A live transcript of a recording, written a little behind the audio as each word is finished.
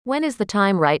When is the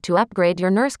time right to upgrade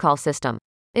your nurse call system?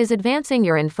 Is advancing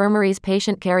your infirmary's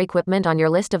patient care equipment on your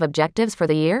list of objectives for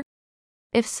the year?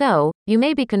 If so, you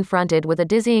may be confronted with a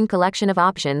dizzying collection of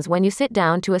options when you sit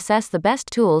down to assess the best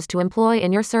tools to employ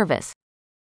in your service.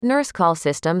 Nurse call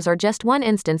systems are just one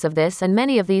instance of this, and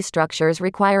many of these structures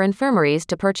require infirmaries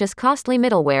to purchase costly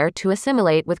middleware to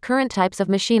assimilate with current types of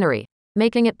machinery,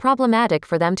 making it problematic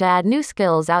for them to add new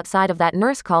skills outside of that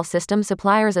Nurse Call System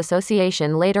Suppliers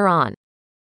Association later on.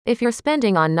 If you're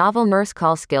spending on novel nurse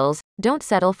call skills, don't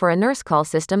settle for a nurse call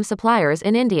system suppliers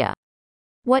in India.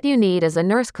 What you need is a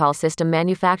nurse call system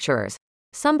manufacturers.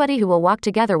 Somebody who will walk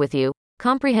together with you,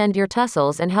 comprehend your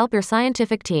tussles, and help your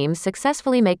scientific teams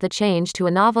successfully make the change to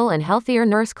a novel and healthier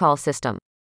nurse call system.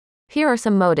 Here are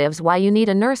some motives why you need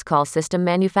a nurse call system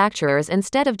manufacturers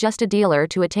instead of just a dealer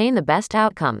to attain the best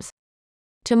outcomes.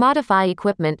 To modify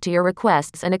equipment to your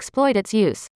requests and exploit its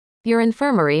use. Your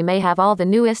infirmary may have all the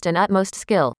newest and utmost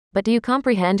skill, but do you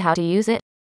comprehend how to use it?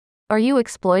 Are you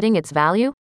exploiting its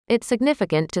value? It's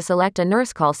significant to select a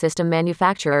nurse call system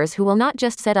manufacturers who will not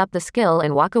just set up the skill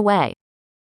and walk away.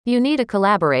 You need a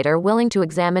collaborator willing to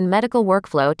examine medical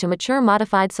workflow to mature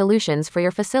modified solutions for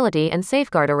your facility, and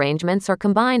safeguard arrangements are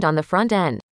combined on the front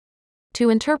end.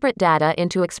 To interpret data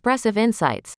into expressive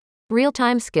insights.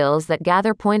 Real-time skills that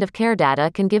gather point-of-care data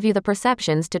can give you the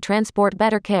perceptions to transport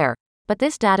better care, but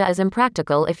this data is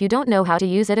impractical if you don't know how to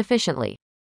use it efficiently.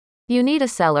 You need a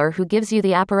seller who gives you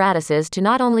the apparatuses to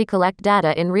not only collect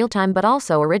data in real time but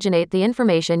also originate the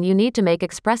information you need to make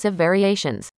expressive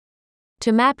variations.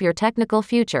 To map your technical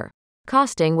future.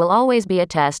 Costing will always be a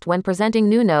test when presenting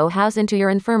new know-hows into your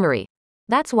infirmary.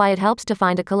 That's why it helps to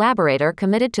find a collaborator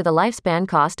committed to the lifespan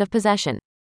cost of possession.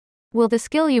 Will the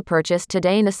skill you purchased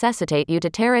today necessitate you to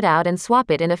tear it out and swap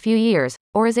it in a few years,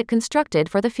 or is it constructed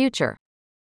for the future?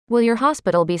 Will your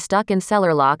hospital be stuck in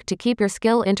cellar lock to keep your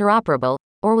skill interoperable,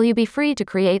 or will you be free to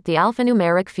create the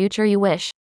alphanumeric future you wish?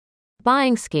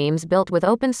 Buying schemes built with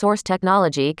open source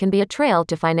technology can be a trail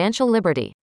to financial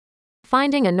liberty.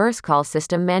 Finding a nurse call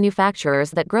system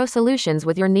manufacturers that grow solutions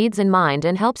with your needs in mind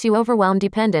and helps you overwhelm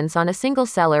dependence on a single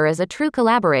seller is a true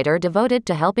collaborator devoted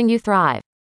to helping you thrive.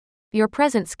 Your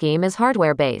present scheme is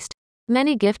hardware-based.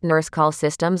 Many gift nurse call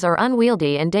systems are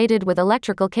unwieldy and dated with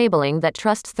electrical cabling that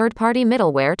trusts third-party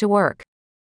middleware to work.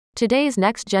 Today's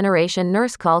next-generation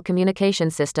nurse call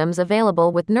communication systems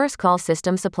available with nurse call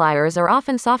system suppliers are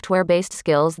often software-based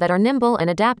skills that are nimble and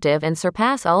adaptive and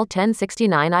surpass all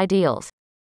 1069 ideals.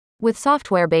 With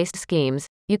software-based schemes,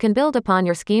 you can build upon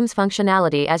your scheme's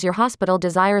functionality as your hospital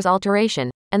desires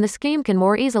alteration, and the scheme can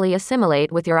more easily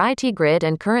assimilate with your IT grid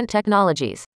and current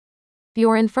technologies.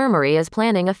 Your infirmary is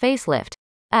planning a facelift.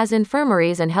 As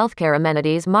infirmaries and healthcare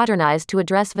amenities modernize to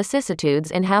address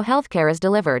vicissitudes in how healthcare is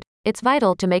delivered, it's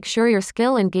vital to make sure your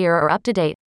skill and gear are up to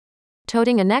date.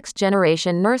 Toting a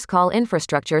next-generation nurse call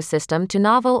infrastructure system to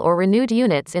novel or renewed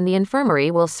units in the infirmary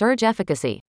will surge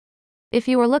efficacy. If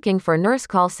you are looking for nurse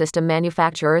call system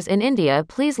manufacturers in India,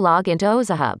 please log into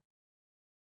OzaHub.